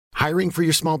Hiring for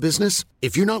your small business?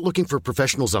 If you're not looking for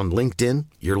professionals on LinkedIn,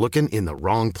 you're looking in the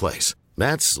wrong place.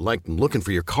 That's like looking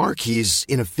for your car keys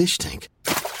in a fish tank.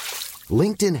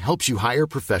 LinkedIn helps you hire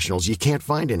professionals you can't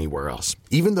find anywhere else,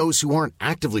 even those who aren't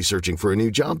actively searching for a new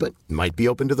job but might be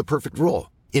open to the perfect role.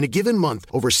 In a given month,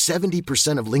 over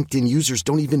 70% of LinkedIn users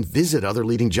don't even visit other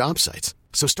leading job sites.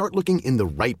 So start looking in the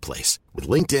right place. With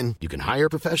LinkedIn, you can hire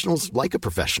professionals like a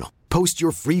professional. Post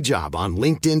your free job on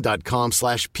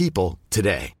linkedin.com/people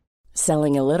today.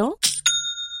 Selling a little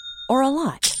or a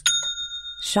lot?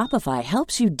 Shopify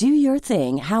helps you do your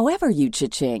thing however you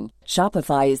cha-ching.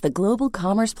 Shopify is the global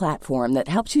commerce platform that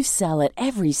helps you sell at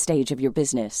every stage of your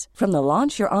business. From the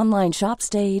launch your online shop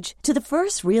stage to the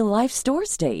first real-life store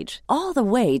stage, all the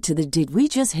way to the did we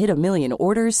just hit a million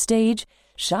orders stage.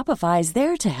 Shopify is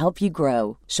there to help you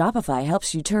grow. Shopify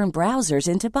helps you turn browsers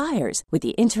into buyers with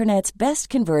the internet's best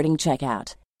converting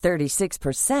checkout.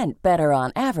 36% better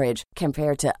on average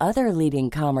compared to other leading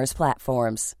commerce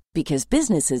platforms. Because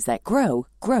businesses that grow,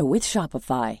 grow with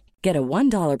Shopify. Get a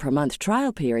 $1 per month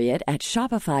trial period at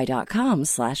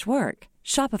shopify.com/work.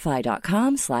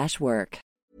 Shopify.com/work.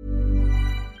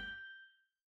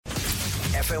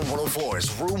 FM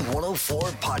 104's Room 104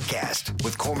 podcast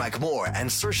with Cormac Moore and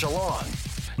Saoirse Long.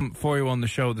 For you on the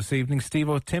show this evening,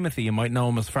 Steve-O Timothy, you might know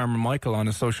him as Farmer Michael on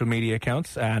his social media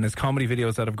accounts and his comedy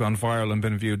videos that have gone viral and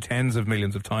been viewed tens of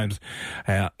millions of times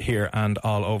here and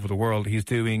all over the world. He's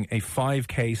doing a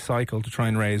 5K cycle to try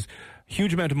and raise a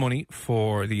huge amount of money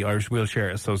for the Irish Wheelchair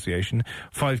Association.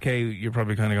 5K, you're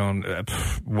probably kind of going,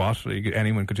 what?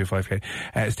 Anyone could do 5K.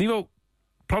 Steve-O,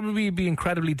 probably be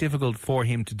incredibly difficult for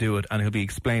him to do it, and he'll be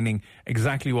explaining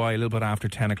exactly why a little bit after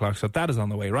 10 o'clock. So that is on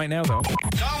the way right now, though.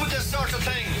 Down with this sort of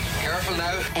thing. Careful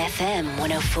now. FM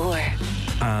 104.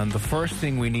 And the first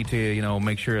thing we need to,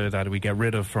 make sure that we get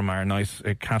rid of from our nice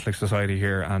Catholic society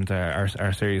here and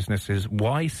our seriousness is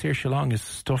why Saoirse Long is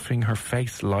stuffing her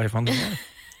face live on the air.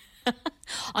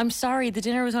 I'm sorry, the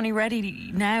dinner was only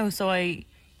ready now, so I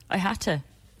had to.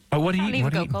 Oh, what are you eating?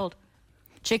 Leave it go cold.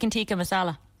 Chicken tikka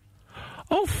masala.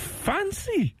 Oh,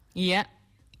 fancy. Yeah.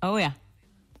 Oh, yeah.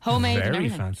 Homemade and Very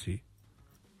everything. fancy.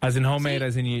 As in homemade,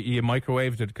 as in you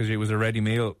microwaved it because it was a ready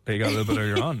meal that you got a little bit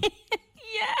earlier on.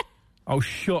 Yeah. Oh,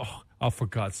 sure. Oh, for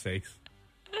God's sakes.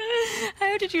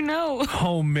 How did you know?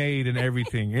 Homemade and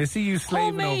everything. You see you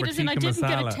slaving Homemade over as in I tikka didn't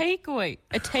masala. get a takeaway.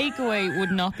 A takeaway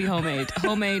would not be homemade.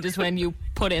 Homemade is when you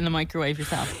put it in the microwave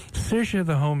yourself. Saoirse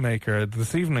the homemaker.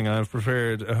 This evening I've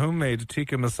prepared a homemade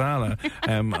tikka masala.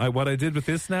 What I did with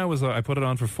this now was I put it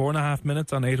on for 4.5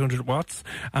 minutes on 800 watts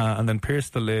and then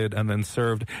pierced the lid and then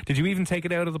served. Did you even take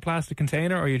it out of the plastic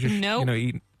container or you just,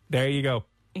 eat? There you go.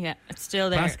 Yeah, it's still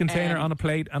there. Plastic container on a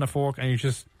plate and a fork and you're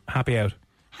just happy out.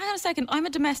 Hang on a second. I'm a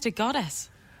domestic goddess.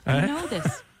 You know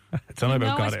this. It's only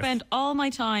about goddess. I spend all my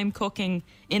time cooking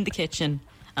in the kitchen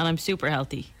and I'm super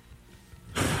healthy.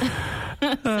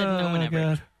 Said no one ever.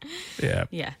 God. Yeah.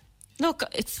 Yeah. Look,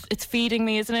 it's feeding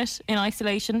me, isn't it? In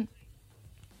isolation.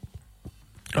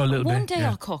 Oh, a little bit. One day yeah.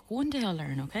 I'll cook. One day I'll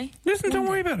learn, okay? Listen, don't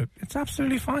worry about it. It's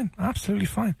absolutely fine. Absolutely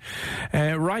fine.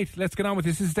 Right, let's get on with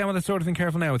this. This is Down with That Sort of Thing.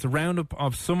 Careful now. It's a roundup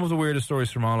of some of the weirdest stories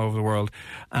from all over the world.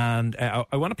 And I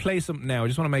want to play something now. I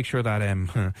just want to make sure that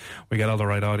we get all the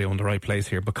right audio in the right place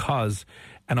here. Because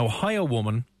an Ohio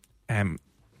woman...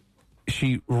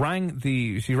 She rang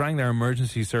their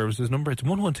emergency services number. It's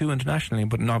 112 internationally,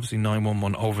 but obviously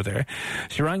 911 over there.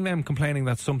 She rang them complaining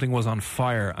that something was on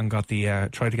fire and got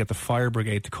tried to get the fire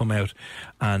brigade to come out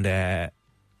and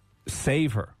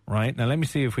save her. Right now, let me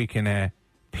see if we can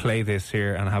play this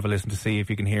here and have a listen to see if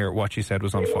you can hear what she said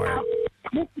was on fire.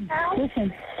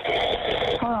 Listen.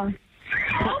 Hold on.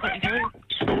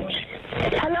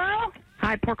 Hello?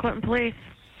 Hi, Port Clinton Police.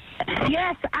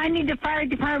 Yes, I need the fire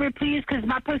department, please, because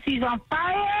my pussy's on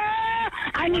fire.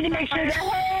 I need to make sure the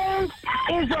hose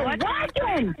is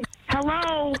working.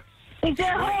 Hello? Is the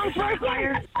hose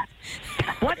working?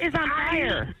 What is on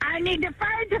fire? I need the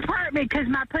fire department because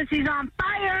my pussy's on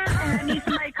fire, and I need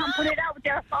somebody to come put it out with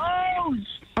their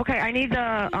hose. Okay, I need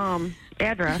the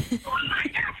address.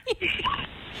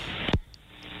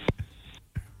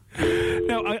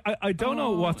 Now, I don't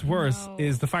know what's worse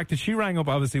is the fact that she rang up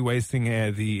obviously wasting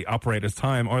the operator's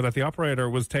time, or that the operator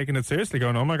was taking it seriously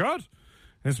going, oh my God,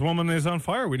 this woman is on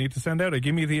fire. We need to send out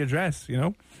give me the address,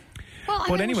 Well,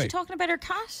 But anyway, was she talking about her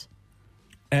cat?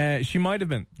 She might have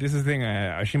been. This is the thing.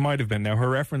 She might have been. Now, her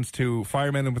reference to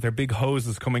firemen with their big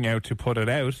hoses coming out to put it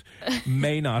out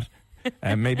may not.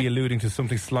 Maybe alluding to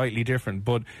something slightly different.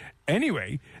 But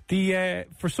anyway,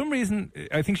 for some reason,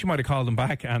 I think she might have called them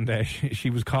back, and she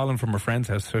was calling from her friend's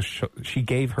house, so she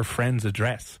gave her friend's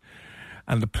address.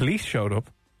 And the police showed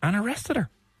up and arrested her.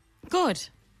 Good.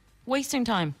 Wasting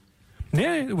time.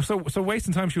 Yeah, so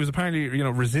wasting time. She was apparently,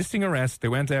 resisting arrest. They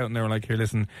went out and they were like, here,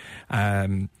 listen,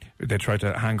 they tried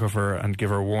to handcuff her and give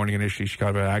her a warning initially. She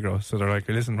got a bit aggro. So they're like,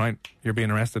 hey, listen, right, you're being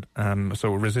arrested.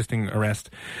 So resisting arrest.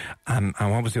 And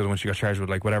what was the other one she got charged with?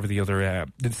 Like whatever the other,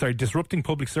 disrupting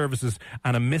public services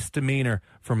and a misdemeanor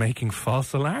for making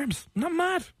false alarms. Not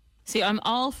mad. See, I'm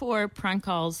all for prank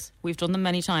calls. We've done them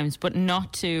many times, but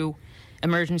not to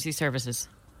emergency services.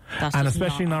 And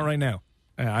especially not right now.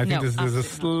 I think No,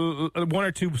 there's one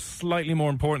or two slightly more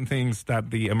important things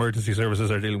that the emergency services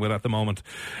are dealing with at the moment.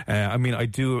 I mean, I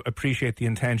do appreciate the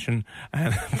intention,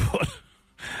 but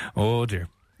oh dear,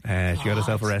 she got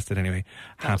herself arrested anyway.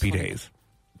 Happy days.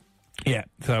 Yeah,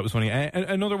 so that was funny.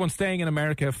 Another one, staying in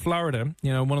America, Florida.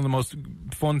 One of the most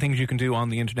fun things you can do on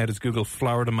the internet is Google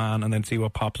Florida man and then see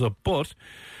what pops up. But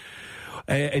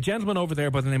a gentleman over there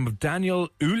by the name of Daniel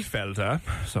Uhlfelder,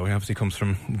 so he obviously comes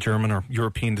from German or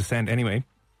European descent anyway,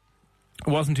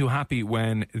 wasn't too happy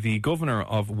when the governor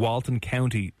of Walton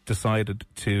County decided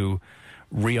to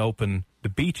reopen the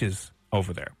beaches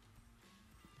over there.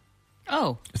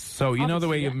 Oh. So, you know the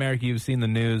way in America you've seen the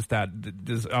news that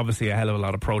there's obviously a hell of a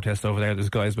lot of protest over there. There's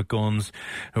guys with guns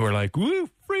who are like, woo,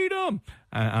 freedom!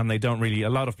 And they don't really, a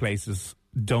lot of places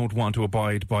don't want to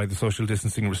abide by the social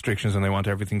distancing restrictions and they want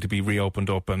everything to be reopened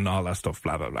up and all that stuff,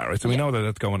 blah, blah, blah. Right? So we know that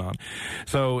that's going on.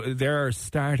 So they're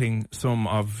starting some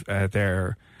of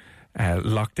their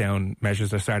lockdown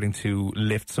measures. They're starting to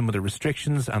lift some of the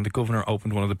restrictions and the governor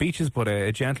opened one of the beaches, but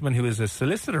a gentleman who is a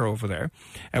solicitor over there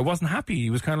wasn't happy. He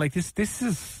was kind of like, this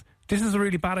is a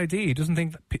really bad idea. He doesn't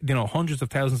think that, hundreds of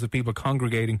thousands of people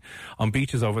congregating on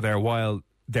beaches over there while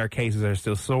their cases are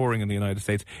still soaring in the United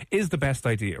States is the best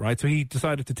idea, right? So he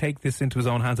decided to take this into his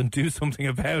own hands and do something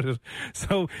about it.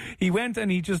 So he went and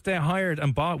he just hired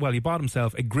and bought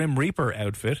himself a Grim Reaper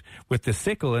outfit with the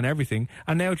sickle and everything,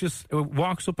 and now just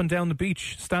walks up and down the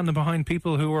beach, standing behind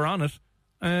people who are on it,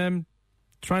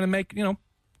 trying to make,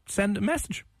 send a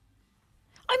message.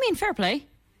 I mean, fair play.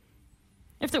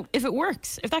 If it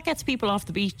works, if that gets people off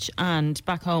the beach and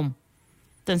back home,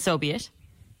 then so be it.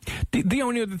 The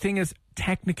only other thing is,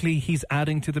 technically, he's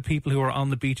adding to the people who are on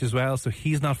the beach as well, so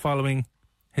he's not following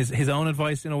his own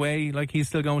advice in a way, like he's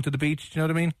still going to the beach. Do you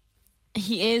know what I mean?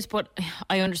 He is, but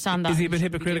I understand that. Is he a bit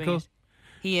hypocritical?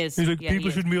 He is. He's like, people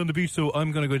shouldn't be on the beach, so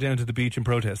I'm going to go down to the beach and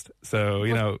protest. So,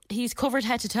 he's covered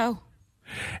head to toe.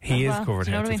 He is covered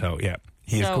head to toe, yeah.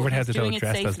 He is covered head to toe,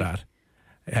 dressed as that.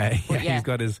 He's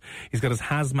got his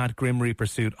hazmat Grim Reaper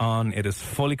suit on. It is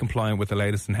fully compliant with the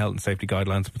latest in health and safety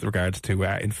guidelines with regards to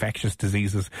infectious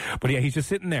diseases. But yeah, he's just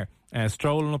sitting there,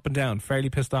 strolling up and down, fairly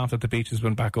pissed off that the beach has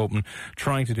been back open,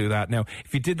 trying to do that. Now,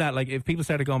 if you did that, like if people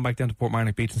started going back down to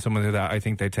Portmarnock Beach and something like that, I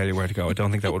think they'd tell you where to go. I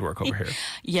don't think that would work over here.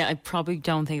 Yeah, I probably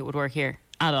don't think it would work here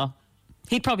at all.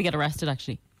 He'd probably get arrested,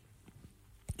 actually.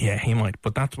 Yeah, he might.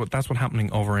 But that's what's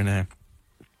happening over in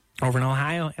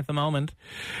Ohio at the moment.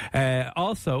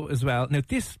 Also, as well, now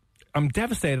this, I'm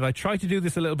devastated. I tried to do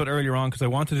this a little bit earlier on because I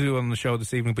wanted to do it on the show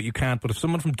this evening, but you can't. But if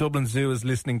someone from Dublin Zoo is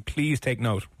listening, please take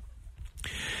note.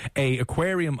 A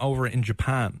aquarium over in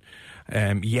Japan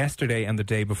yesterday and the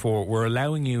day before were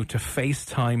allowing you to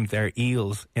FaceTime their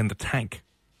eels in the tank.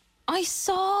 I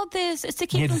saw this. It's to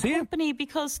keep them company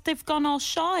because they've gone all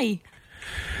shy.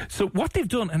 So what they've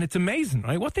done, and it's amazing,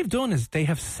 right? What they've done is they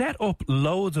have set up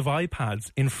loads of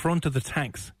iPads in front of the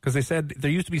tanks because they said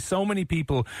there used to be so many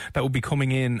people that would be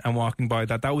coming in and walking by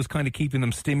that was kind of keeping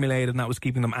them stimulated and that was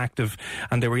keeping them active,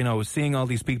 and they were, seeing all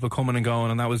these people coming and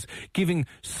going, and that was giving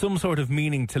some sort of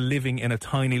meaning to living in a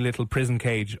tiny little prison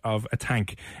cage of a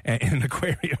tank in an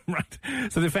aquarium, right?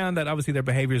 So they found that obviously their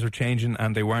behaviours were changing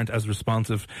and they weren't as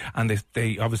responsive, and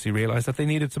they obviously realised that they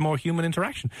needed some more human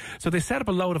interaction. So they set up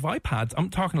a load of iPads. I'm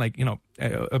talking like,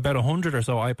 about 100 or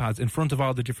so iPads in front of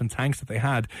all the different tanks that they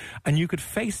had, and you could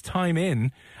FaceTime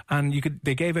in, and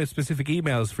they gave out specific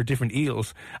emails for different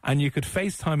eels, and you could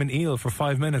FaceTime an eel for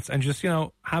 5 minutes and just,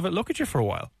 have it look at you for a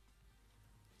while.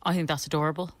 I think that's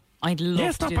adorable. I'd love to do that. Yeah,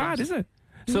 it's not bad, is it?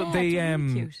 So it's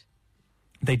really cute.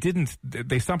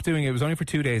 They stopped doing it. It was only for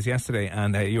 2 days yesterday,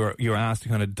 and you were asked to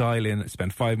kind of dial in,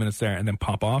 spend 5 minutes there, and then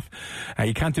pop off.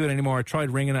 You can't do it anymore. I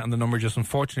tried ringing it, and the number just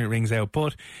unfortunately rings out.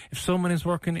 But if someone is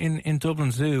working in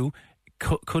Dublin Zoo,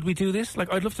 could we do this?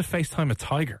 Like, I'd love to FaceTime a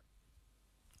tiger.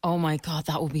 Oh my God,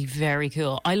 that would be very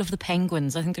cool. I love the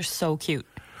penguins. I think they're so cute.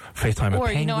 FaceTime a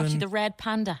penguin. Or, actually the red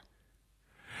panda.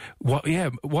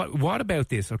 What about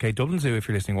this? Okay, Dublin Zoo, if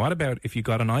you're listening, what about if you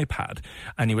got an iPad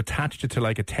and you attached it to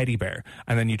like a teddy bear,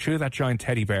 and then you threw that giant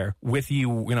teddy bear with you,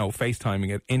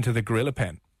 FaceTiming it into the gorilla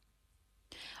pen?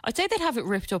 I'd say they'd have it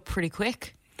ripped up pretty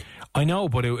quick. I know,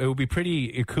 but it would be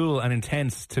pretty cool and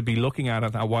intense to be looking at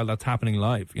it while that's happening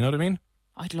live. You know what I mean?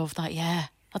 I'd love that, yeah.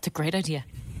 That's a great idea.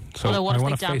 So Although, what I if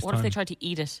wanna what if they FaceTime. tried to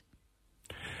eat it?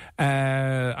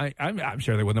 I'm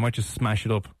sure they would. They might just smash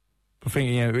it up. But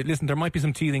listen, there might be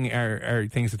some teething or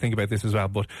things to think about this as well.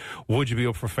 But would you be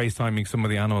up for FaceTiming some of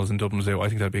the animals in Dublin Zoo? I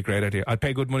think that'd be a great idea. I'd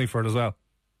pay good money for it as well.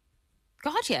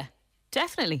 God, yeah.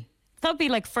 Definitely. That would be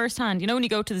like first hand. You know when you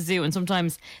go to the zoo and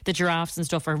sometimes the giraffes and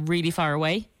stuff are really far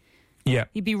away? Yeah.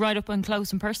 You'd be right up and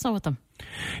close and personal with them.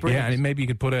 Brilliant. Yeah, and maybe you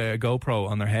could put a GoPro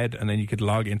on their head and then you could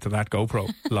log into that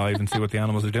GoPro live and see what the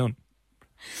animals are doing.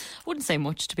 Wouldn't say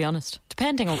much, to be honest,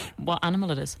 depending on what animal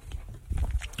it is.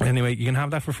 Anyway, you can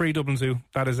have that for free, Dublin Zoo.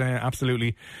 That is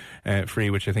absolutely free,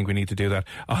 which I think we need to do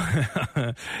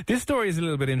that. This story is a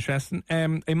little bit interesting.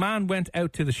 A man went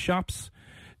out to the shops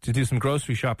to do some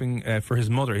grocery shopping for his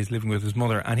mother. He's living with his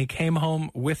mother, and he came home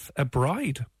with a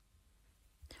bride.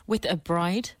 With a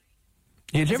bride?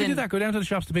 Yeah, did you ever do that? Go down to the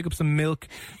shops to pick up some milk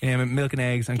and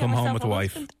eggs and come home with the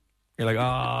wife. You're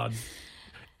like,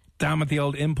 damn it, the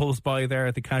old impulse buy there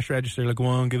at the cash register. Like, go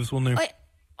on, give us one there.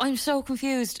 I'm so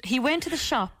confused. He went to the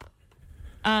shop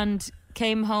and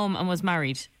came home and was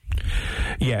married.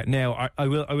 Yeah, now I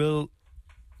will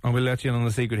let you in on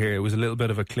the secret here. It was a little bit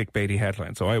of a clickbaity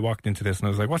headline. So I walked into this and I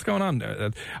was like, what's going on?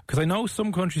 Because I know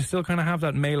some countries still kind of have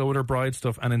that mail order bride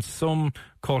stuff. And in some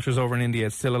cultures over in India,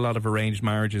 it's still a lot of arranged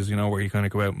marriages, you know, where you kind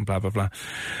of go out and blah, blah, blah.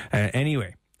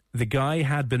 Anyway, the guy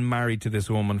had been married to this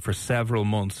woman for several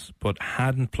months, but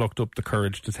hadn't plucked up the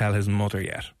courage to tell his mother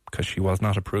yet because she was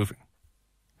not approving.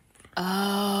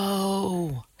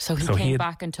 Oh, so he came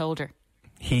back and told her.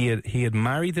 He had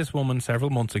married this woman several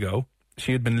months ago.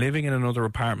 She had been living in another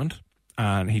apartment,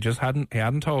 and he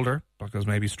hadn't told her because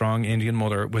maybe strong Indian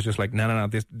mother was just like, no,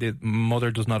 this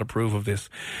mother does not approve of this.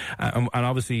 And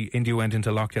obviously India went into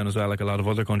lockdown as well, like a lot of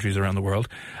other countries around the world,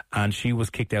 and she was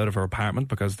kicked out of her apartment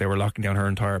because they were locking down her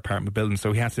entire apartment building.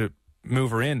 So he had to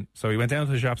move her in. So he went down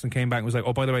to the shops and came back and was like,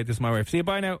 oh, by the way, this is my wife. See you,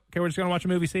 bye now. Okay, we're just going to watch a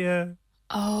movie. See ya.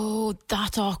 Oh,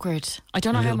 that's awkward. I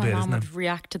don't know how my mum would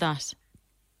react to that.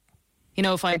 You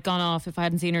know, if I had gone off, if I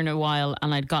hadn't seen her in a while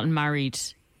and I'd gotten married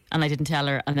and I didn't tell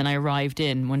her, and then I arrived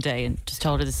in one day and just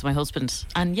told her this is my husband.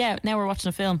 And yeah, now we're watching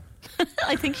a film.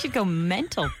 I think she'd go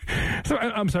mental. So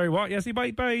I'm sorry, what? Yeah, see,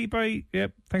 bye.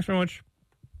 Yep, thanks very much.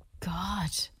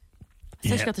 God.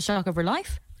 So she got the shock of her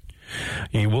life.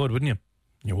 You would, wouldn't you?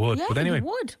 You would. Yeah, but anyway. you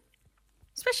would.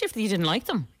 Especially if you didn't like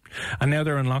them. And now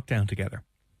they're in lockdown together.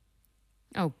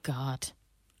 Oh, God.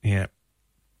 Yeah.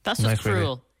 That's just nice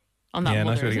cruel on that mother,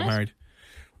 mother, nice way to get isn't it? married.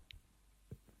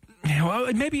 Yeah,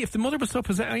 well, maybe if the mother was so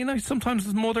possessed, you know,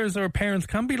 sometimes mothers or parents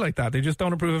can be like that. They just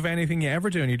don't approve of anything you ever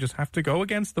do, and you just have to go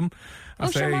against them.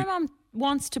 Sure, my mum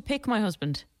wants to pick my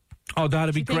husband. Oh,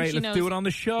 that'd be great. Let's do it on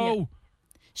the show. Yeah.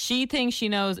 She thinks she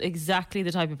knows exactly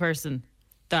the type of person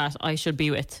that I should be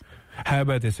with. How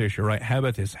about this, Saoirse? Right? How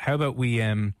about this? How about we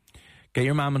get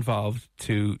your mum involved?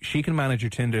 She can manage your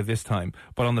Tinder this time,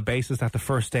 but on the basis that the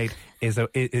first date is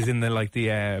in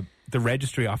the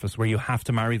registry office where you have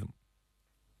to marry them.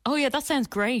 Oh yeah, that sounds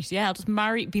great. Yeah, I'll just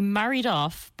be married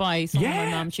off by someone my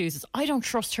mum chooses. I don't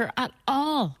trust her at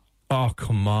all. Oh,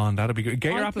 come on. That'd be good.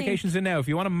 Get your applications in now. If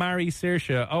you want to marry Saoirse,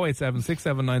 087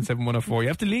 679 7104. You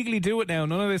have to legally do it now.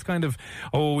 None of this kind of,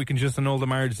 we can just annul the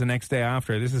marriage the next day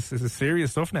after. This is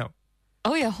serious stuff now.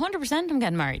 Oh yeah, 100% I'm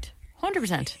getting married.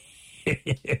 100%.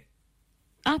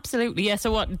 Absolutely. Yeah,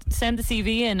 so what? Send the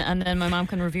CV in and then my mum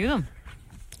can review them.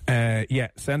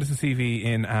 Send us a CV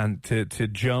in and to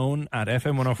Joan at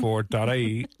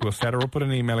fm104.ie. We'll set her up with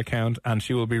an email account and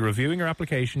she will be reviewing her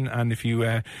application, and if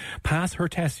you pass her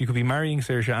test, you could be marrying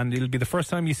Saoirse, and it'll be the first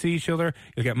time you see each other.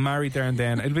 You'll get married there and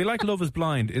then. It'll be like Love is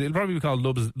Blind. It'll probably be called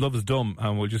Love is Dumb,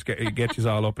 and we'll just get you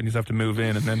all up and you just have to move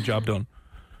in and then job done.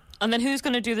 And then who's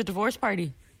going to do the divorce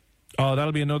party? Oh,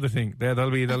 that'll be another thing.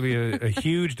 That'll be a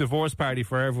huge divorce party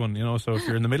for everyone, you know. So if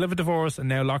you're in the middle of a divorce and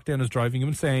now lockdown is driving you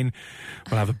insane,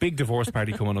 we'll have a big divorce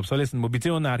party coming up. So listen, we'll be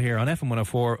doing that here on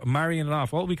FM104, marrying it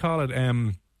off. What we call it?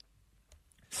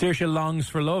 Saoirse Longs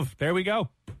for Love. There we go.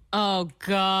 Oh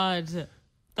God,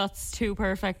 that's too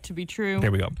perfect to be true. There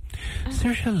we go.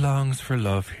 Saoirse Longs for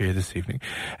Love here this evening.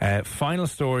 Final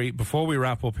story before we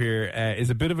wrap up here is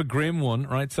a bit of a grim one,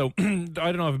 right? So I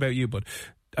don't know about you, but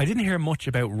I didn't hear much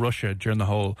about Russia during the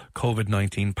whole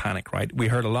COVID-19 panic, right? We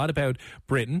heard a lot about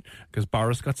Britain because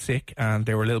Boris got sick and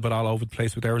they were a little bit all over the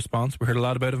place with their response. We heard a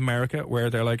lot about America where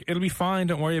they're like, it'll be fine,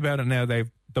 don't worry about it. Now they've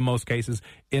the most cases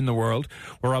in the world.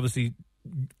 We're obviously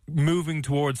moving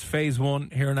towards phase 1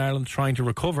 here in Ireland, trying to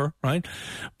recover, right?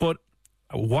 But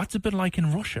what's it been like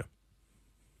in Russia?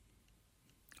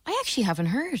 I actually haven't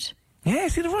heard. Yeah,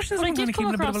 see, the Russians are kind of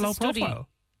keeping a bit of a low profile.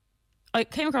 I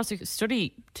came across a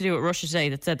study to do with Russia today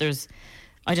that said there's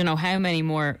I don't know how many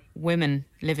more women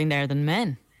living there than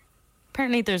men.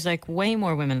 Apparently there's like way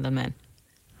more women than men.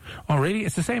 Oh, really?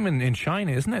 It's the same in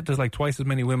China, isn't it? There's like twice as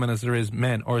many women as there is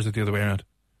men, or is it the other way around?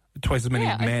 Twice as many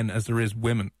men as there is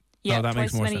women. Yeah, that twice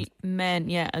makes more as many sense.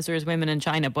 men, as there is women in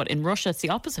China. But in Russia, it's the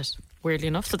opposite, weirdly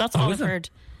enough. So that's all I've heard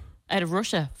out of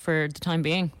Russia for the time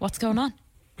being. What's going on?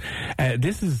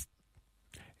 This is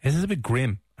a bit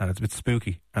grim, and it's a bit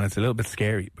spooky, and it's a little bit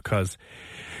scary, because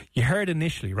you heard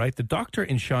initially, right, the doctor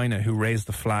in China who raised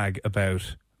the flag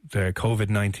about the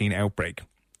COVID-19 outbreak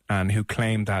and who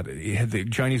claimed that the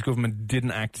Chinese government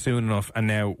didn't act soon enough and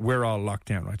now we're all locked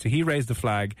down, right? So he raised the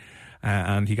flag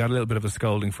and he got a little bit of a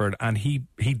scolding for it, and he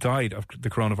died of the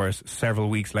coronavirus several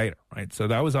weeks later, right? So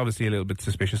that was obviously a little bit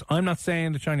suspicious. I'm not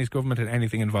saying the Chinese government had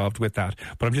anything involved with that,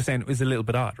 but I'm just saying it was a little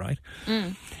bit odd, right?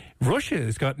 Russia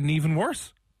has gotten even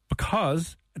worse,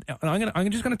 because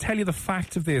I'm just going to tell you the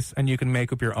facts of this and you can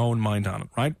make up your own mind on it,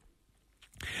 right?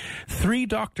 3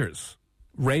 doctors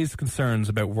raised concerns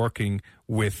about working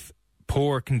with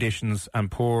poor conditions and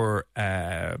poor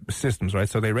systems, right?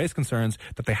 So they raised concerns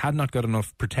that they had not got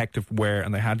enough protective wear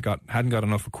and they hadn't got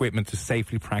enough equipment to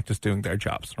safely practice doing their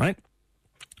jobs, right?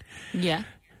 Yeah.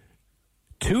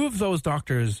 2 of those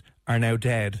doctors are now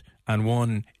dead, and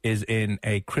 1 is in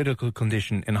a critical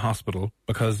condition in hospital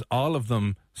because all of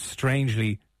them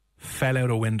strangely fell out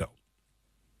a window.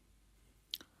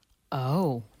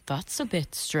 Oh, that's a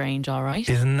bit strange, all right.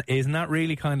 Isn't that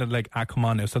really kind of like, come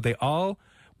on now. So they all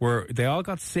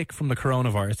got sick from the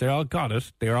coronavirus. They all got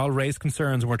it. They all raised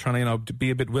concerns, and we're trying to, to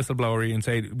be a bit whistleblowery and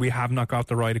say, we have not got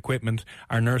the right equipment.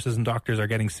 Our nurses and doctors are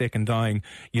getting sick and dying.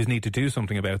 You need to do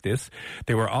something about this.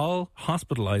 They were all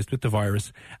hospitalized with the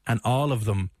virus, and all of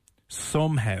them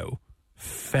somehow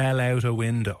fell out a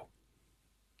window.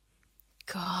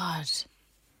 God,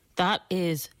 that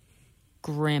is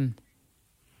grim.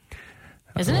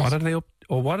 Isn't What it? are they up?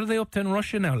 Or what are they up to in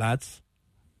Russia now, lads?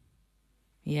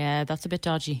 Yeah, that's a bit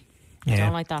dodgy. Yeah.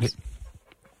 Don't like that.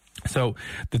 So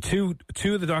the two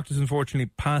of the doctors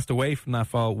unfortunately passed away from that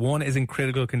fall. 1 is in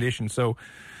critical condition. So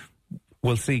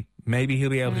we'll see. Maybe he'll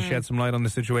be able to shed some light on the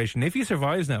situation if he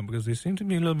survives now, because they seem to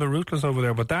be a little bit ruthless over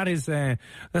there. But that's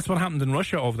what happened in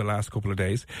Russia over the last couple of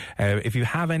days. If you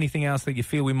have anything else that you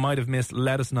feel we might have missed,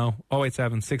 let us know.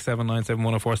 087 6797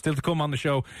 104. Still to come on the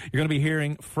show, you're going to be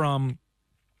hearing from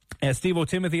Steve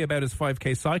O'Timothy about his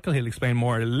 5K cycle. He'll explain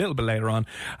more a little bit later on.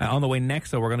 On the way next,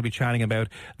 though, we're going to be chatting about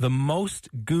the most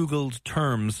Googled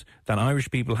terms that Irish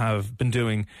people have been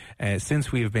doing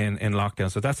since we've been in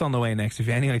lockdown. So that's on the way next. If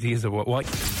you have any ideas of what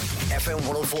FM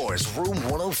 104's Room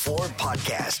 104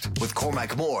 podcast with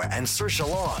Cormac Moore and Saoirse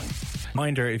Long.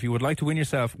 Reminder, if you would like to win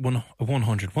yourself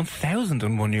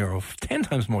 1,001 euro, 10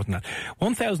 times more than that,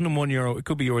 1,001 euro, it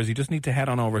could be yours. You just need to head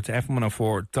on over to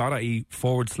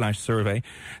fm104.ie/survey.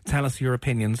 Tell us your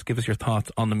opinions, give us your thoughts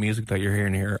on the music that you're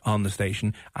hearing here on the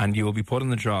station, and you will be put in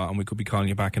the draw, and we could be calling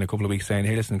you back in a couple of weeks saying,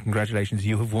 hey, listen, congratulations,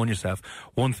 you have won yourself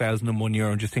 1,001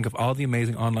 euro, and just think of all the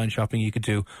amazing online shopping you could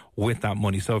do with that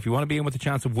money. So if you want to be in with a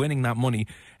chance of winning that money,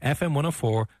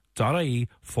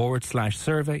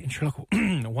 fm104.ie/survey. And sure, look,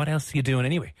 what else are you doing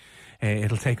anyway?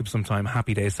 It'll take up some time.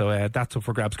 Happy days. So that's up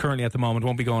for grabs currently at the moment.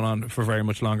 Won't be going on for very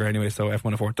much longer anyway. So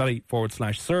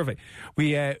f104.ie/survey.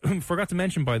 We forgot to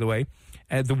mention, by the way,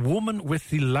 the woman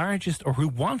with the largest, or who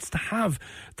wants to have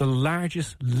the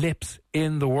largest lips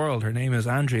in the world. Her name is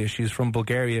Andrea. She's from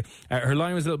Bulgaria. Her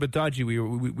line was a little bit dodgy.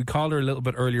 We called her a little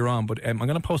bit earlier on, but I'm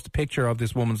going to post a picture of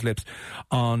this woman's lips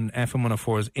on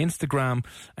FM104's Instagram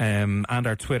and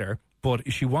our Twitter.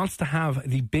 But she wants to have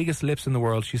the biggest lips in the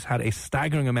world. She's had a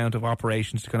staggering amount of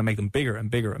operations to kind of make them bigger and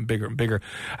bigger and bigger and bigger.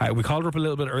 We called her up a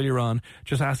little bit earlier on,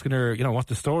 just asking her, what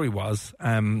the story was.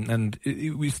 And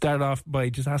we started off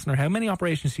by just asking her how many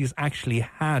operations she's actually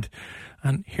had.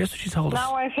 And here's what she told us.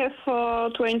 Now I have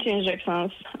 20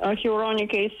 injections, hyaluronic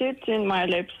acid in my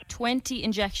lips. 20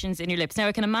 injections in your lips. Now,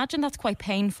 I can imagine that's quite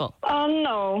painful.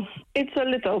 No, it's a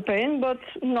little pain, but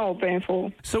no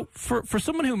painful. So for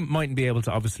someone who mightn't be able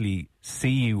to obviously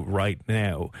see you right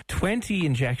now, 20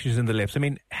 injections in the lips, I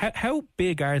mean, how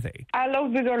big are they? I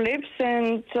love bigger lips,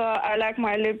 and I like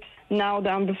my lips now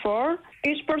than before.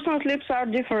 Each person's lips are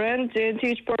different, and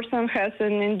each person has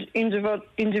an individual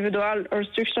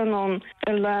restriction on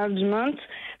enlargement.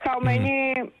 how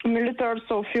many milliliters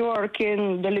of filler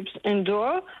can the lips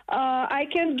endure. I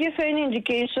can't give any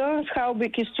indications how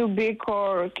big is too big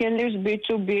or can lips be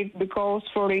too big, because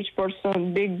for each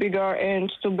person, big, bigger,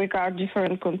 and too big are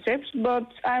different concepts. But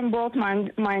I'm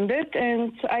broad-minded,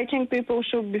 and I think people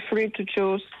should be free to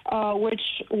choose which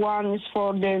one is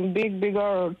for them, big, bigger,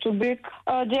 or too big.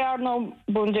 There are no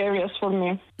boundaries for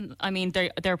me. I mean,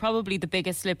 they're probably the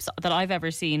biggest lips that I've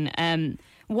ever seen.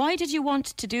 Why did you want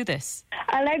to do this?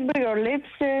 I like bigger lips,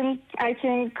 and I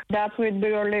think that with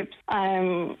bigger lips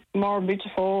I'm more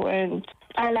beautiful, and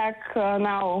I like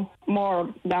now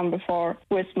more than before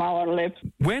with smaller lips.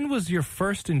 When was your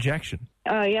first injection?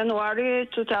 January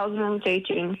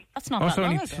 2018. That's not that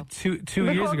long ago. Two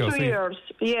years ago. Before 2 years.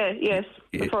 Yes.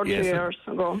 Before 2 years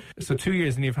ago. So 2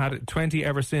 years, and you've had it 20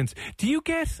 ever since. Do you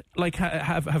get, like,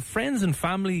 have friends and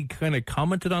family kind of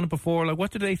commented on it before? Like,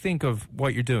 what do they think of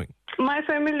what you're doing? My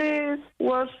family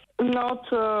was not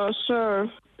sure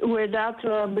with that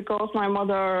because my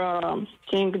mother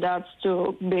think that's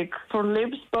too big for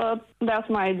lips, but that's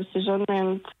my decision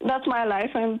and that's my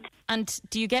life. And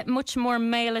do you get much more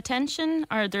male attention?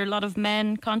 Are there a lot of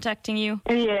men contacting you?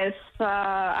 Yes,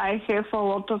 I have a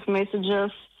lot of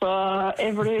messages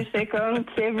every second,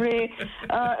 every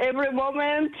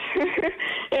moment,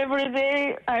 every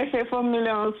day. I have a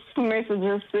million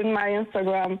messages in my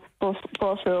Instagram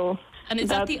profile. And is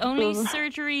that the only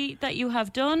surgery that you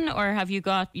have done, or have you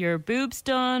got your boobs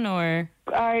done, or?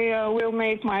 I will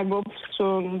make my boobs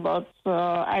soon, but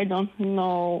I don't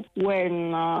know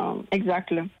when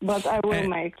exactly. But I will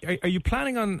make. Are you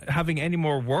planning on having any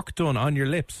more work done on your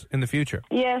lips in the future?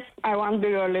 Yes, I want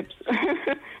bigger lips.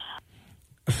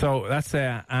 So that's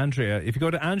Andrea. If you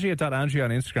go to andrea.andrea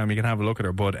on Instagram, you can have a look at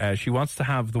her. But she wants to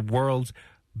have the world's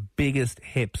biggest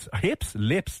lips.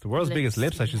 The world's biggest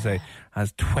lips, I should say,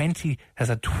 has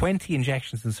had 20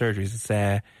 injections and surgeries.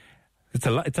 It's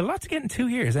a lot to get in 2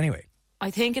 years anyway. I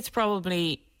think it's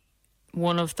probably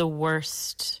one of the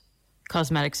worst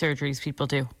cosmetic surgeries people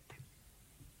do,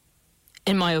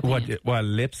 in my opinion. What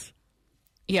lips?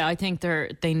 Yeah, I think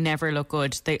they never look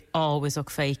good. They always look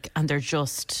fake, and they're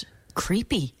just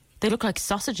creepy. They look like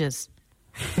sausages.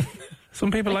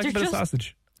 Some people like a bit of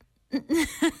sausage.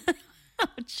 Oh,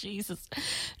 Jesus.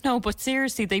 No, but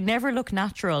seriously, they never look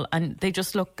natural, and they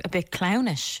just look a bit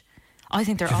clownish. I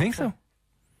think they're awful. Do you think so?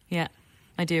 Yeah,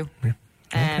 I do. Yeah.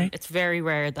 Okay. It's very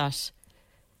rare that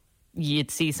you'd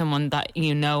see someone that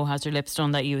you know has their lips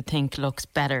done that you would think looks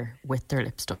better with their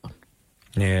lips done.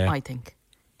 Yeah. I think.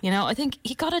 I think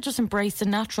you got to just embrace the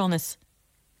naturalness.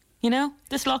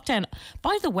 This lockdown.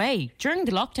 By the way, during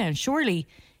the lockdown, surely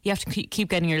you have to keep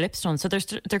getting your lips done. So they're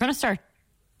going to start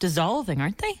dissolving,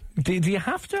 aren't they? Do you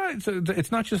have to? So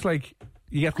it's not just like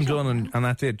you get them done and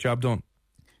that's it, job done.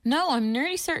 No, I'm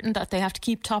nearly certain that they have to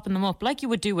keep topping them up like you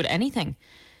would do with anything.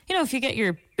 If you get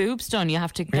your boobs done, you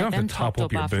have to get them topped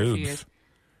up after a few years.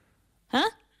 Huh?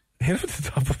 You don't have to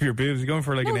top up your boobs. You're going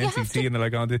for like an NCT and they're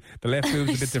like, the left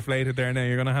boob's a bit deflated there now.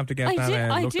 You're going to have to get that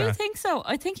I do think so.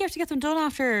 I think you have to get them done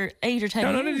after 8 or 10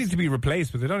 years. No, they need to be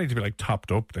replaced, but they don't need to be like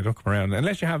topped up. They don't come around.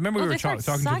 Unless you have, remember we were talking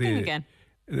to again.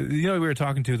 We were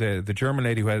talking to the German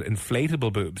lady who had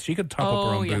inflatable boobs. She could top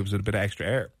up her own boobs with a bit of extra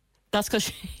air. That's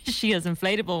because she has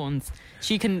inflatable ones.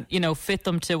 She can, fit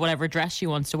them to whatever dress she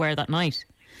wants to wear that night.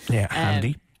 Yeah,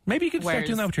 handy. Maybe you could start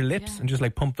doing that with your lips and just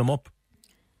like pump them up.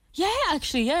 Yeah,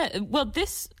 actually, yeah. Well,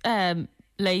 this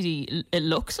lady, it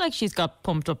looks like she's got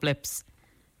pumped up lips.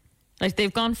 Like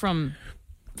they've gone from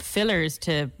fillers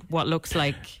to what looks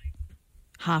like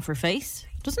half her face,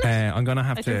 doesn't it? I'm going to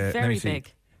have to. They're very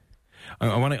big.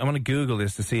 I want to Google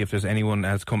this to see if there's anyone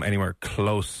that's come anywhere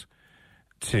close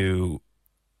to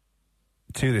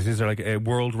this. Is there like a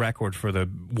world record for the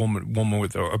woman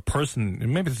with, or a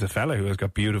person, maybe it's a fella who has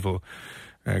got beautiful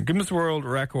Guinness World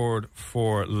Record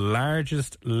for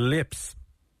largest lips.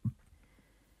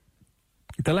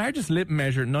 The largest lip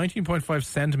measure, 19.5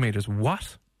 centimetres.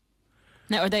 What?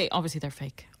 Now, they're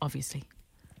fake, obviously.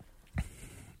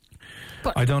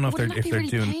 But I don't know if they're really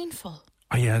doing painful.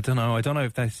 Oh yeah, I don't know. I don't know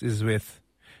if this is with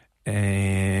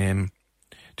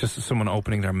just someone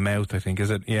opening their mouth, I think.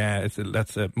 Is it? Yeah,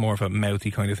 that's more of a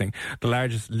mouthy kind of thing. The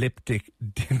largest lip dick.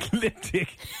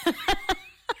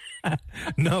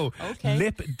 No, okay.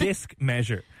 Lip disc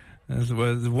measure.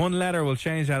 One letter will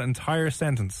change that entire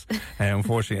sentence.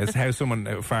 Unfortunately, it's how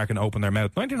someone far can open their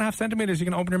mouth. 19.5 centimetres, you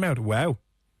can open your mouth. Wow.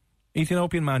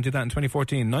 Ethiopian man did that in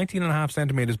 2014. 19.5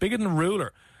 centimetres, bigger than a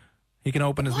ruler. He can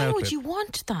open his mouth. Why would you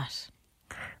want that?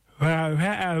 Well,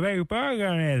 a big burger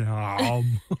in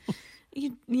home.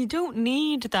 You don't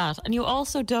need that, and you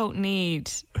also don't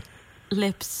need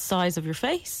lips size of your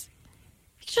face.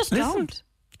 You just don't.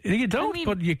 You don't,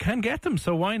 but you can get them,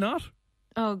 so why not?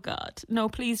 Oh, God. No,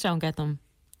 please don't get them.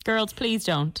 Girls, please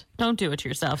don't. Don't do it to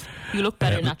yourself. You look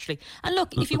better naturally. And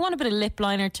look, if you want a bit of lip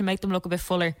liner to make them look a bit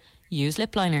fuller, use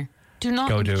lip liner. Do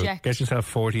not inject. Do it. Get yourself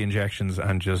 40 injections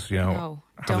and just, have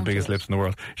the biggest lips in the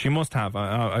world. She must have,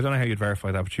 I don't know how you'd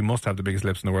verify that, but she must have the biggest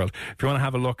lips in the world. If you want to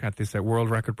have a look at this world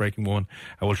record breaking one,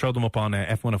 I will show them up on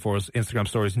F104's Instagram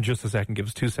stories in just a second. Give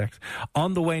us 2 secs.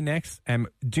 On the way next,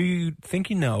 do you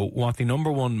think you know what the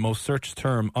number one most searched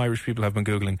term Irish people have been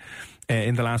Googling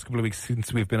in the last couple of weeks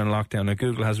since we've been in lockdown? Now,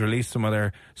 Google has released some of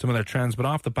their trends, but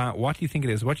off the bat, what do you think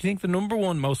it is? What do you think the number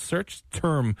one most searched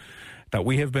term that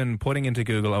we have been putting into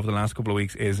Google over the last couple of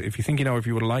weeks is? If you think you know, if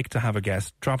you would like to have a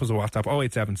guest, drop us a WhatsApp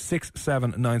 087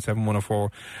 67 97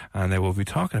 104, and they will be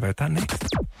talking about that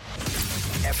next.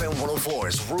 FM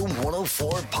 104's Room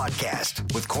 104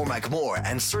 podcast with Cormac Moore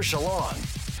and Saoirse Long.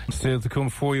 Still to come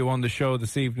for you on the show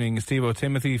this evening, Steve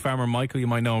O'Timothy, Farmer Michael. You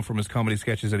might know him from his comedy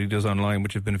sketches that he does online,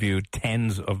 which have been viewed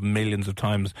tens of millions of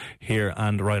times here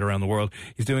and right around the world.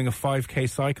 He's doing a 5k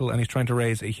cycle, and he's trying to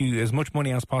raise as much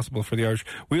money as possible for the Irish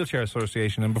Wheelchair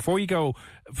Association. And before you go,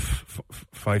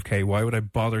 5k, why would I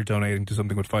bother donating to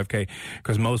something with 5k?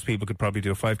 Because most people could probably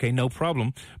do a 5k, no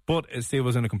problem. But Steve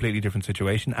was in a completely different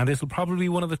situation, and this will probably be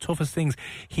one of the toughest things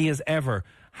he has ever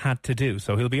had to do.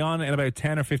 So he'll be on in about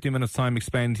 10 or 15 minutes time,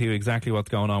 explaining to you exactly what's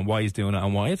going on, why he's doing it,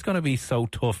 and why it's going to be so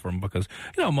tough for him, because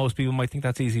most people might think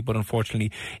that's easy, but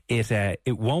unfortunately it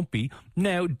won't be.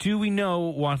 Now, do we know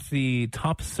what the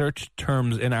top search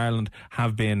terms in Ireland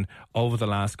have been over the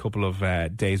last couple of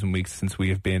days and weeks since we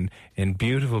have been in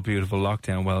beautiful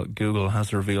lockdown? Well, Google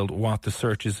has revealed what the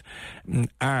searches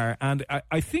are, and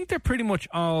I think they're pretty much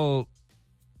all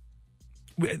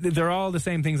the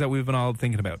same things that we've been all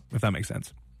thinking about, if that makes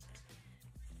sense.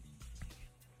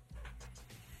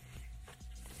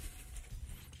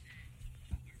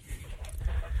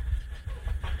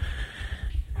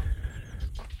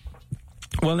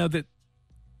 Well, now that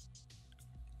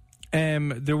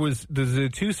there's the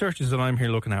two searches that I'm here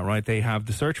looking at, right? They have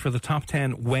the search for the top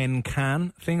 10 when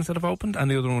can things that have opened, and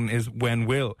the other one is when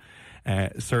will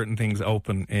certain things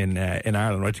open in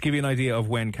Ireland, right? To give you an idea of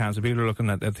when can, so people are looking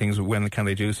at things, when can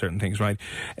they do certain things, right?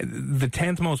 The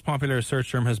 10th most popular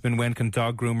search term has been when can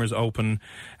dog groomers open,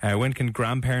 when can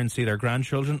grandparents see their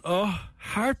grandchildren. Oh,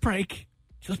 heartbreak.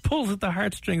 Just pulls at the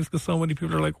heartstrings, because so many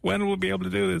people are like, when will we be able to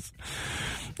do this?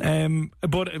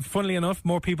 But funnily enough,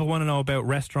 more people want to know about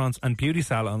restaurants and beauty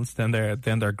salons than their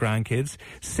grandkids.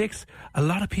 6, a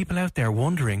lot of people out there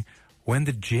wondering when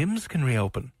the gyms can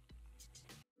reopen.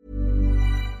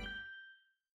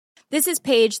 This is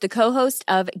Paige, the co-host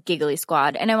of Giggly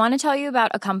Squad, and I want to tell you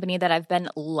about a company that I've been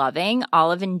loving,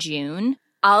 Olive & June.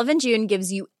 Olive & June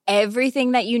gives you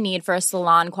everything that you need for a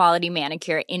salon-quality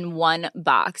manicure in one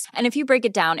box. And if you break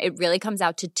it down, it really comes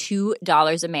out to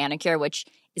 $2 a manicure, which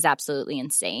is absolutely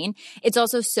insane. It's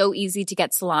also so easy to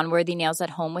get salon-worthy nails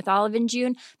at home with Olive &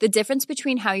 June. The difference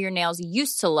between how your nails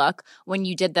used to look when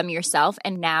you did them yourself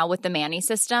and now with the Mani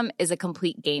system is a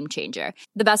complete game changer.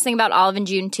 The best thing about Olive &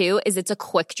 June, too, is it's a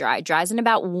quick dry. Dries in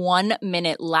about 1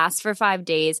 minute, lasts for 5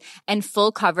 days, and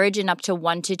full coverage in up to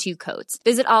 1 to 2 coats.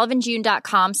 Visit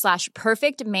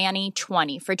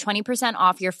oliveandjune.com/perfectmani20 for 20%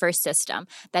 off your first system.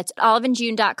 That's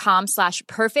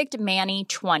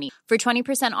oliveandjune.com/perfectmani20 for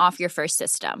 20% off your first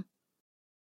system.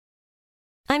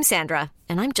 I'm Sandra,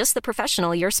 and I'm just the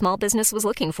professional your small business was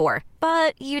looking for.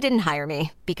 But you didn't hire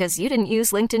me because you didn't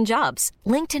use LinkedIn Jobs.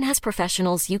 LinkedIn has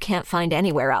professionals you can't find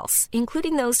anywhere else,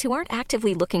 including those who aren't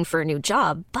actively looking for a new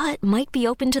job, but might be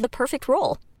open to the perfect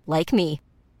role, like me.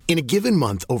 In a given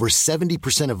month, over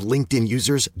 70% of LinkedIn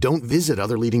users don't visit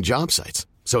other leading job sites.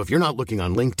 So if you're not looking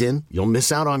on LinkedIn, you'll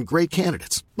miss out on great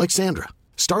candidates, like Sandra.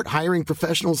 Start hiring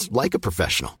professionals like a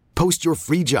professional. Post your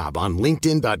free job on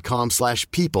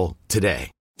linkedin.com/people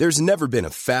today. There's never been a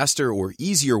faster or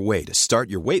easier way to start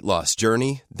your weight loss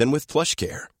journey than with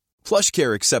PlushCare.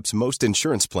 PlushCare accepts most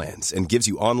insurance plans and gives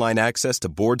you online access to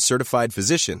board-certified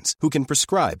physicians who can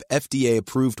prescribe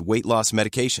FDA-approved weight loss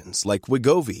medications like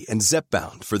Wegovy and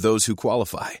Zepbound for those who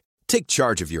qualify. Take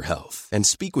charge of your health and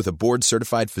speak with a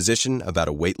board-certified physician about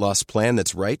a weight loss plan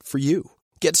that's right for you.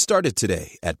 Get started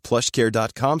today at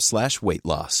plushcare.com/weight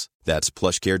loss. That's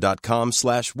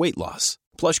plushcare.com/weight loss.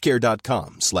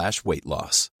 plushcare.com/weight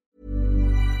loss.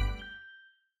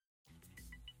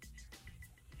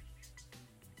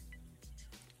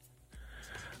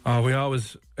 Oh, we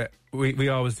always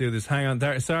do this. Hang on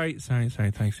there. Sorry. Thanks.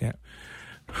 Yeah,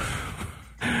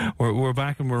 we're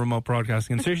back and we're remote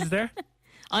broadcasting. And Saoirse's there.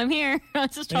 I'm here. I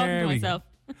was just talking to myself.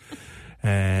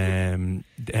 There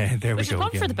we Which is go.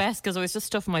 probably for again. the best because I was just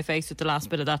stuffing my face with the last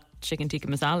bit of that chicken tikka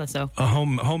masala. So A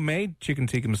homemade chicken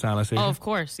tikka masala. So oh, of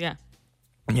course, yeah.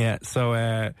 Yeah,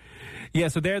 so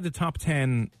so they're the top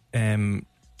 10.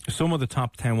 Some of the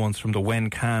top 10 ones from the when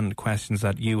can questions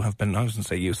that you have been. I was going to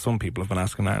say you. Some people have been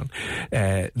asking Ireland.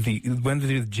 When do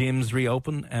the gyms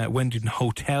reopen? When do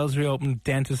hotels reopen?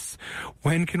 Dentists.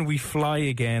 When can we fly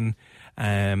again?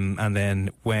 And then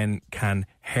when can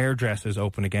hairdressers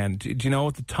open again? Do you know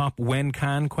what the top when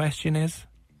can question is?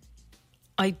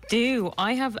 I do.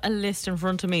 I have a list in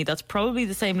front of me that's probably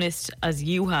the same list as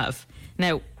you have.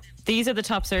 Now, these are the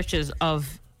top searches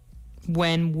of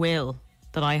when will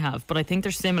that I have, but I think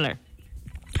they're similar.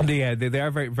 Yeah, they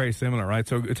are very, very similar, right?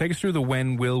 So take us through the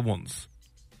when will ones.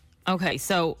 Okay,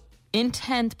 so in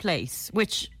 10th place,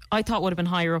 which I thought would have been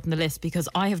higher up in the list because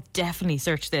I have definitely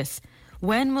searched this.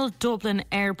 When will Dublin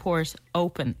Airport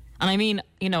open? And I mean,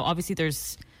 you know, obviously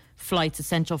there's flights,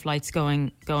 essential flights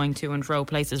going to and fro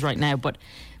places right now, but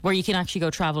where you can actually go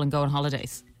travel and go on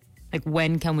holidays. Like,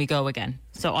 when can we go again?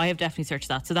 So I have definitely searched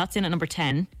that. So that's in at number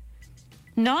 10.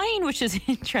 9, which is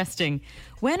interesting.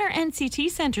 When are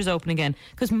NCT centres open again?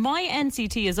 Because my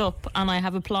NCT is up and I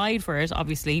have applied for it,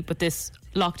 obviously, but this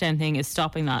lockdown thing is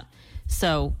stopping that.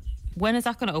 So when is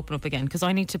that going to open up again? Because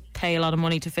I need to pay a lot of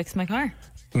money to fix my car.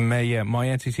 Yeah, my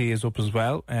NCT is up as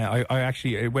well. I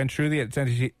actually went through the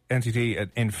NCT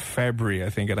in February, I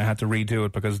think, and I had to redo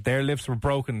it because their lifts were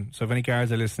broken. So if any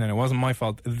guards are listening, it wasn't my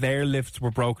fault. Their lifts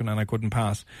were broken and I couldn't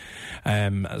pass.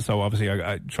 So obviously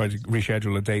I tried to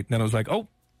reschedule a date. And then I was like, oh,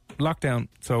 lockdown.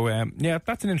 So yeah,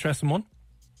 that's an interesting one.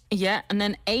 Yeah, and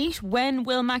then 8, when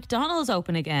will McDonald's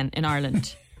open again in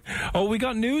Ireland? Oh, we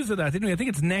got news of that, didn't we? I think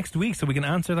it's next week, so we can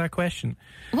answer that question.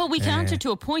 Well, we can answer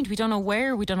to a point. We don't know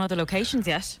where. We don't know the locations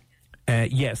yet.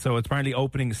 Yeah, so it's apparently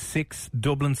opening 6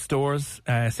 Dublin stores,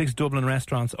 6 Dublin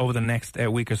restaurants over the next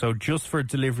week or so, just for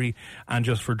delivery and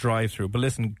just for drive-through. But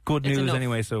listen, good news enough.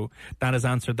 anyway, so that has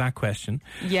answered that question.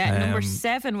 Yeah, number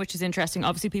 7, which is interesting.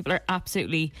 Obviously, people are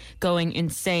absolutely going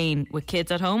insane with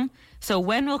kids at home. So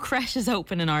when will creches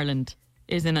open in Ireland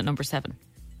is in at number 7.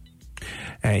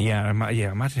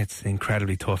 Imagine it's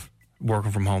incredibly tough working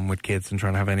from home with kids and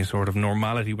trying to have any sort of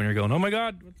normality when you're going, oh my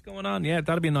God, what's going on? Yeah,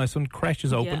 that'll be a nice one. Creche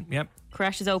is open. Yeah. Yep.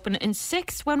 Creche is open. In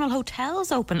 6, when will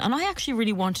hotels open? And I actually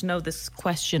really want to know this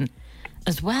question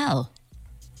as well.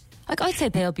 Like, I'd say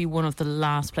they'll be one of the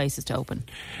last places to open.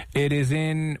 It is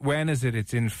in, when is it?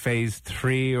 It's in phase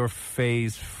 3 or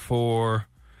phase 4.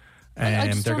 I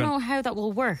just don't know how that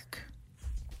will work.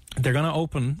 They're going to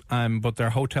open, but their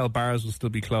hotel bars will still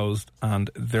be closed, and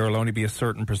there will only be a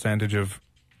certain percentage of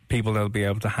people they'll be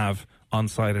able to have on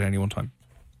site at any one time.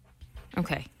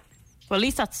 Okay. Well, at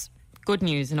least that's good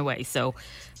news in a way, so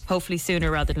hopefully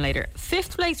sooner rather than later.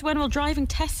 5th place, when will driving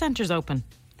test centres open?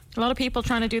 A lot of people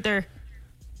trying to do their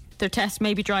test,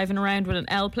 maybe driving around with an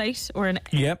L plate or an...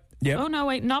 Yep. Oh, no,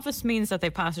 wait, novice means that they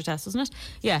passed their test, doesn't it?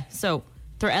 Yeah, so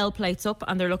their L plates up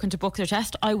and they're looking to book their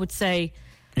test. I would say...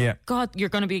 Yeah. God, you're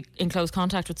going to be in close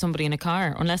contact with somebody in a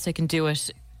car unless they can do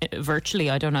it virtually.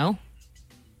 I don't know.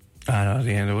 I know,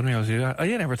 they wouldn't be able to do that. Oh,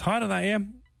 you never thought of that, yeah.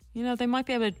 You know, they might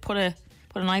be able to put an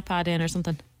iPad in or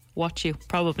something. Watch you.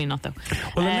 Probably not, though.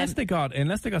 Well, unless they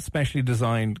got specially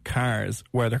designed cars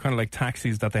where they're kind of like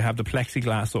taxis that they have the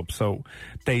plexiglass up, so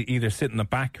they either sit in the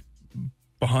back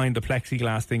behind the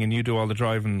plexiglass thing and you do all the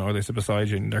driving, or they sit beside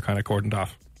you and they're kind of cordoned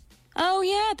off. Oh,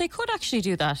 yeah, they could actually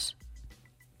do that.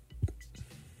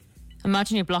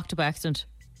 Imagine you blocked it by accident.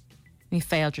 You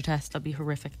failed your test. That'd be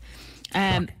horrific.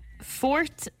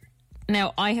 4th,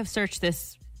 now I have searched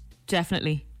this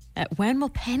definitely. When will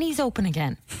Pennies open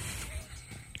again?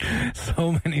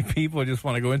 So many people just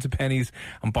want to go into Pennies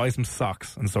and buy some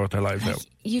socks and sort their lives out.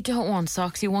 You don't want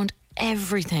socks. You want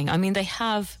everything. I mean, they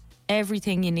have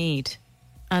everything you need,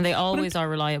 and they always are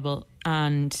reliable.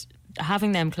 And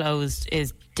having them closed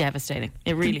is devastating.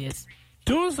 It really is.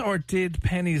 Does or did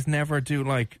Pennies never do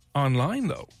like online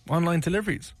though? Online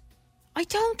deliveries? I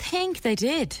don't think they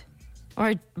did.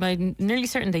 Or I'm nearly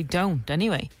certain they don't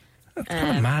anyway. It's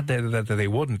kind of mad that they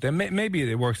wouldn't.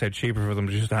 Maybe it works out cheaper for them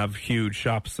to just have huge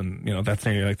shops and, you know, that's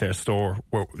nearly like their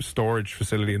storage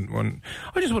facility. And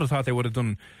I just would have thought they would have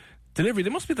done delivery. They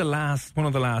must be one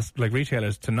of the last like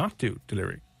retailers to not do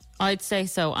delivery. I'd say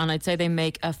so, and I'd say they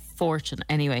make a fortune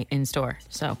anyway in store.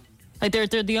 So like they're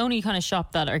the only kind of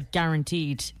shop that are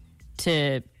guaranteed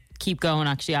to keep going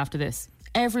actually after this.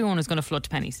 Everyone is going to flood to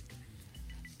Pennies.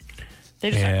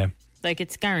 They just are. Like,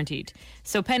 it's guaranteed.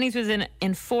 So Pennies was in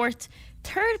 4th.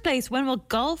 3rd place, when will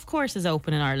golf courses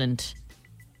open in Ireland?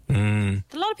 A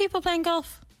lot of people playing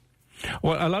golf.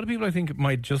 Well, a lot of people, I think,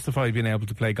 might justify being able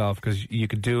to play golf because you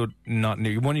could do it one,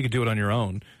 you could do it on your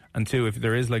own, and two, if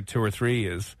there is like 2 or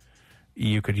 3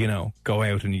 you could, go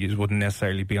out and you just wouldn't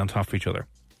necessarily be on top of each other.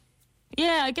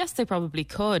 Yeah, I guess they probably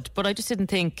could, but I just didn't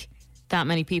think that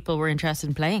many people were interested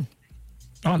in playing.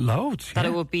 Oh, loads. That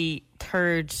it would be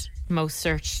third most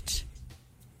searched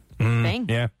thing.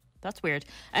 Yeah. That's weird.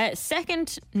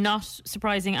 Second, not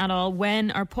surprising at all,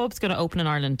 when are pubs going to open in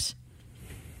Ireland?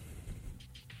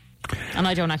 And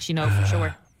I don't actually know for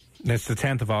sure. It's the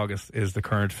 10th of August is the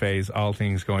current phase, all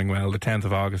things going well. The 10th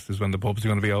of August is when the pubs are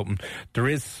going to be open. There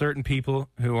is certain people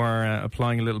who are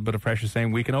applying a little bit of pressure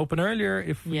saying we can open earlier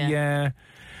if we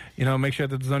make sure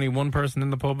that there's only one person in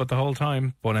the pub at the whole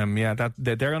time. But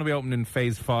they're going to be open in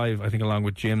phase 5, I think, along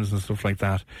with gyms and stuff like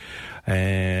that.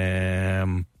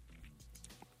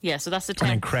 Yeah, so that's the 10th.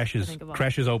 And then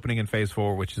Creches opening in phase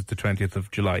 4, which is the 20th of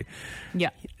July.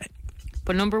 Yeah.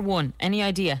 But number 1, any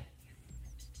idea?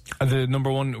 The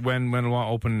number 1, when will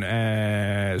open?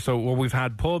 We've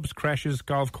had pubs, creches,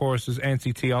 golf courses,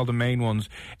 NCT, all the main ones.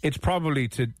 It's probably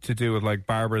to do with like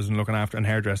barbers and looking after and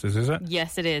hairdressers, is it?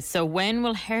 Yes, it is. So when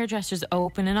will hairdressers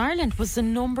open in Ireland was the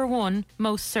number 1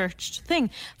 most searched thing.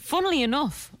 Funnily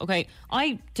enough, okay,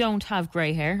 I don't have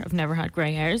grey hair. I've never had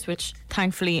grey hairs, which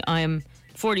thankfully I'm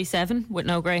 47 with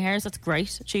no grey hairs. That's a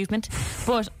great achievement.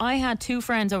 But I had 2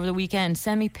 friends over the weekend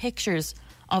send me pictures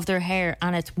of their hair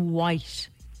and it's white.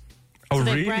 Oh, so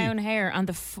really? Brown hair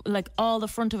and all the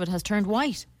front of it has turned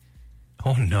white.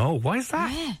 Oh no, why is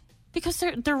that? Yeah, because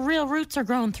their real roots are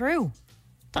growing through.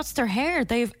 That's their hair.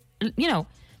 They've,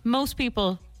 most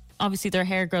people, obviously their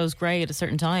hair grows grey at a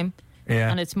certain time. Yeah.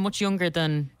 And it's much younger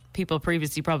than people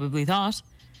previously probably thought.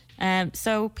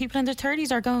 So people in their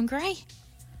 30s are going grey.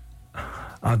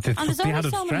 And there's only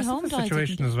so many home dyes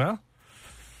situation as well.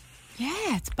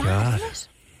 Yeah, it's bad, isn't it?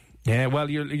 Yeah, well,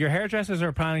 your hairdressers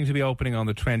are planning to be opening on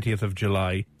the 20th of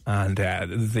July, and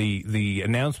the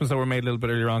announcements that were made a little bit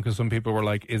earlier on, because some people were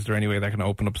like, is there any way that can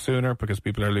open up sooner, because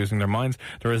people are losing their minds.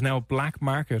 There is now a black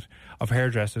market of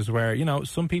hairdressers where,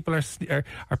 some people are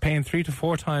paying 3 to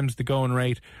 4 times the going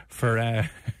rate for a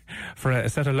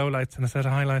set of lowlights and a set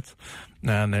of highlights,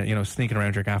 and sneaking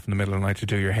around your gaff in the middle of the night to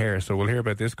do your hair. So we'll hear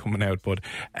about this coming out, but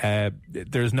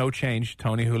there's no change.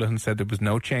 Tony Houlihan said there was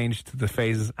no change to the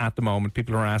phases at the moment.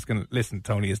 People are asking, listen,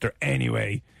 Tony, is there any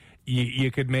way you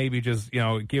could maybe just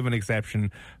give an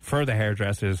exception for the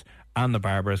hairdressers and the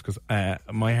barbers, because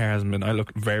my hair hasn't been, I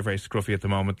look very, very scruffy at the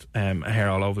moment, hair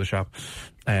all over the shop,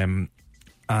 and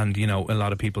a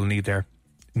lot of people need their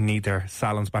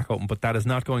salons back open, but that is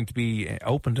not going to be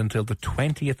opened until the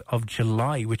 20th of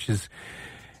July, which is,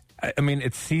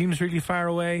 it seems really far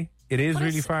away. It is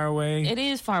really far away. It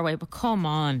is far away, but come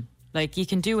on. Like, you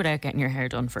can do without getting your hair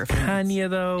done for a few minutes. Can you,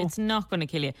 though? It's not going to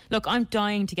kill you. Look, I'm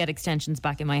dying to get extensions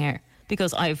back in my hair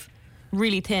because I've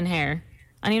really thin hair,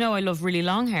 and I love really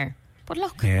long hair. But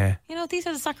look, these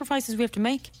are the sacrifices we have to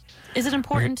make. Is it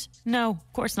important? No,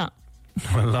 of course not.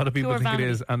 Well, a lot of people think vanity. it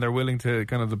is, and they're willing to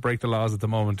kind of break the laws at the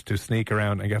moment to sneak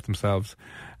around and get themselves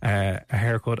a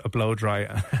haircut, a blow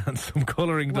dry, and some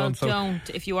colouring done. Well, don't.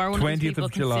 If you are one of those people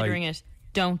considering it,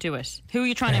 don't do it. Who are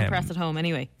you trying to impress at home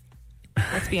anyway?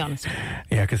 Let's be honest.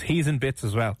 Yeah, because he's in bits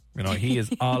as well. He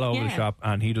is all over the shop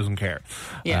and he doesn't care.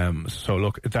 Yeah. So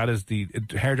look, that is the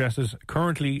hairdressers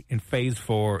currently in phase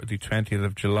 4, the 20th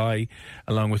of July,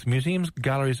 along with museums,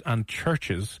 galleries and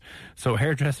churches. So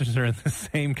hairdressers are in the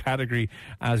same category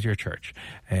as your church.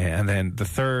 And then the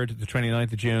 3rd, the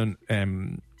 29th of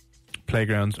June,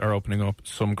 playgrounds are opening up,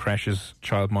 some creches,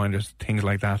 childminders, things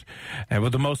like that.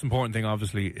 But the most important thing,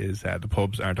 obviously, is the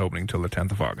pubs aren't opening till the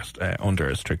 10th of August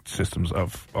under strict systems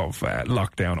of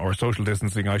lockdown, or social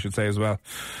distancing, I should say, as well.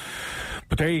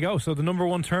 But there you go. So the number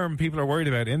 1 term people are worried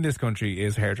about in this country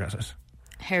is hairdressers.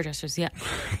 Hairdressers, yeah.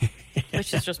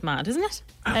 Which is just mad, isn't it?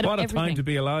 What a time to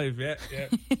be alive, yeah.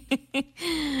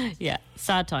 Yeah,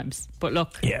 sad times. But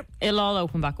look, it'll all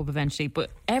open back up eventually. But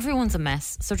everyone's a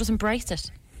mess, so just embrace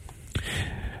it.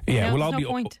 Yeah, we'll all be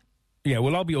point. Yeah,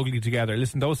 we'll all be ugly together.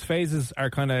 Listen, those phases are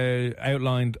kind of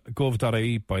outlined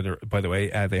gov.ie, by the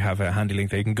way. They have a handy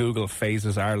link there. You can Google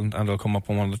Phases Ireland and they'll come up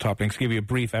on one of the top links. Give you a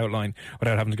brief outline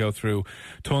without having to go through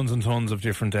tons and tons of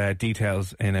different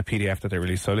details in a PDF that they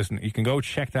release. So listen, you can go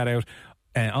check that out.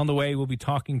 On the way, we'll be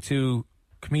talking to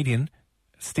comedian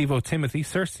Steve-O Timothy,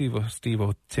 Sir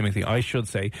Steve-O Timothy, I should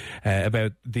say,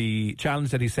 about the challenge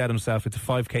that he set himself. It's a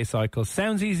 5k cycle.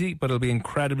 Sounds easy, but it'll be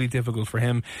incredibly difficult for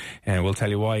him. And we'll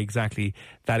tell you why exactly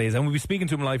that is. And we'll be speaking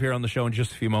to him live here on the show in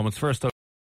just a few moments. First up.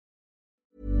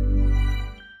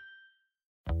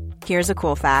 Here's a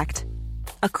cool fact.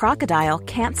 A crocodile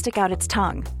can't stick out its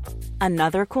tongue.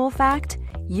 Another cool fact,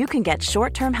 you can get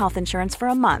short-term health insurance for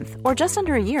a month or just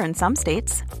under a year in some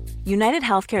states. United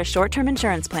Healthcare short-term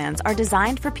insurance plans are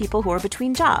designed for people who are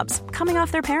between jobs, coming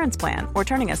off their parents' plan, or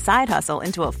turning a side hustle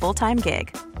into a full-time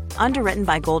gig. Underwritten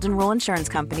by Golden Rule Insurance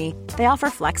Company, they offer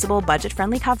flexible,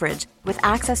 budget-friendly coverage with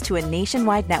access to a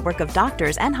nationwide network of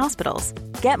doctors and hospitals.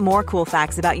 Get more cool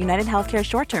facts about United Healthcare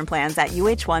short-term plans at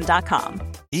uh1.com.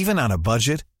 Even on a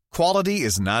budget, quality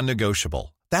is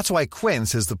non-negotiable. That's why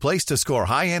Quince is the place to score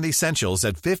high-end essentials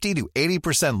at 50 to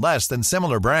 80% less than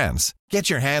similar brands. Get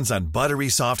your hands on buttery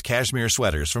soft cashmere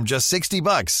sweaters from just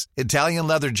 $60, Italian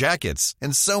leather jackets,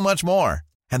 and so much more.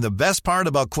 And the best part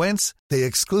about Quince, they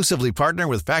exclusively partner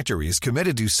with factories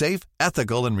committed to safe,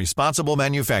 ethical, and responsible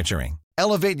manufacturing.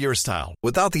 Elevate your style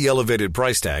without the elevated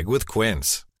price tag with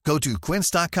Quince. Go to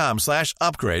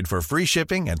quince.com/upgrade for free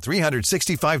shipping and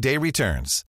 365-day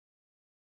returns.